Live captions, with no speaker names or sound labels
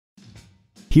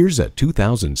Here's a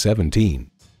 2017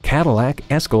 Cadillac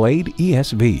Escalade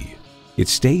ESV. It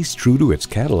stays true to its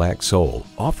Cadillac soul,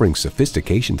 offering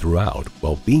sophistication throughout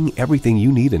while being everything you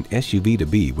need an SUV to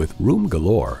be with room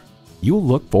galore. You'll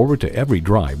look forward to every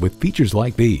drive with features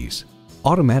like these: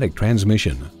 automatic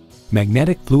transmission,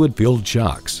 magnetic fluid-filled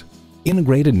shocks,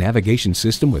 integrated navigation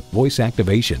system with voice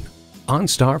activation,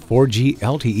 OnStar 4G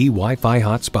LTE Wi-Fi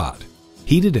hotspot,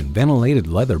 heated and ventilated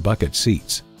leather bucket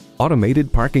seats,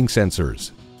 automated parking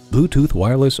sensors, Bluetooth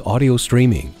wireless audio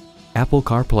streaming, Apple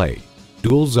CarPlay,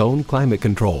 dual zone climate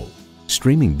control,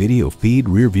 streaming video feed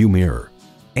rear view mirror,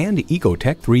 and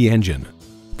Ecotec 3 engine.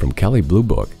 From Kelley Blue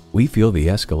Book, we feel the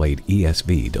Escalade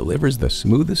ESV delivers the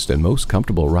smoothest and most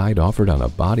comfortable ride offered on a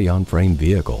body-on-frame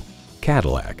vehicle.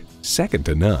 Cadillac, second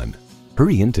to none.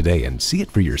 Hurry in today and see it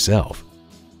for yourself.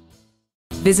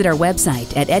 Visit our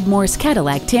website at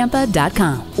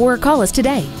edmorsecadillactampa.com or call us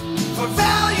today.